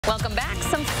Welcome back.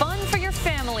 Some fun for your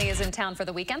family is in town for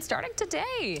the weekend starting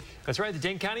today. That's right. The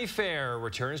Dane County Fair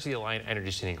returns to the Alliant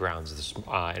Energy Center grounds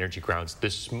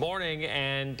this morning,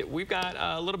 and we've got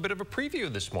a little bit of a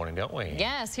preview this morning, don't we?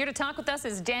 Yes. Here to talk with us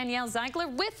is Danielle Ziegler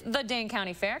with the Dane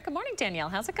County Fair. Good morning, Danielle.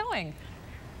 How's it going?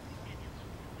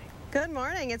 Good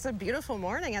morning. It's a beautiful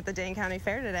morning at the Dane County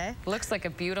Fair today. Looks like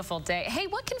a beautiful day. Hey,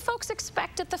 what can folks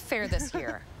expect at the fair this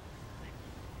year?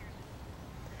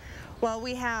 Well,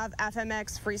 we have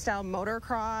FMX Freestyle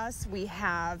Motocross. We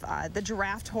have the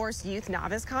Draft Horse Youth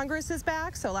Novice Congress is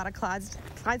back, so a lot of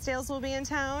Clydesdales will be in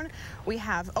town. We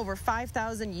have over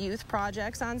 5,000 youth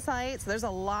projects on site, so there's a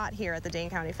lot here at the Dane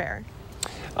County Fair.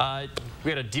 We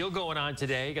had a deal going on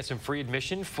today. You got some free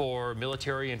admission for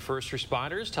military and first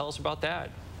responders. Tell us about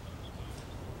that.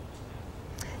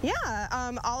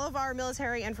 Yeah, all of our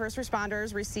military and first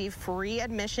responders receive free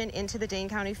admission into the Dane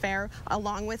County Fair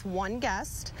along with one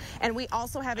guest. And we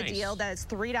also have a deal that is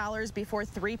 $3 before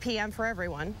 3 p.m. for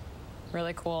everyone.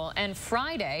 Really cool. And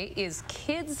Friday is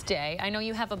Kids Day. I know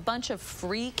you have a bunch of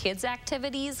free kids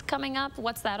activities coming up.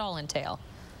 What's that all entail?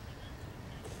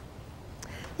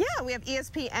 Yeah, we have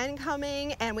ESPN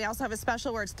coming, and we also have a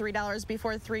special where it's $3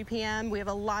 before 3 p.m. We have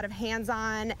a lot of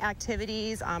hands-on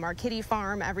activities. Our kiddie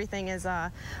farm, everything is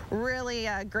really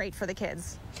great for the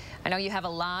kids. I know you have a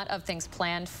lot of things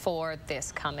planned for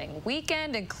this coming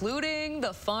weekend, including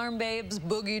the Farm Babes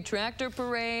Boogie Tractor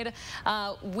Parade.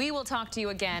 We will talk to you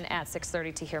again at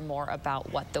 6:30 to hear more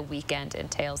about what the weekend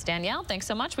entails. Danielle, thanks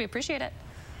so much. We appreciate it.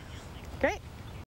 Great.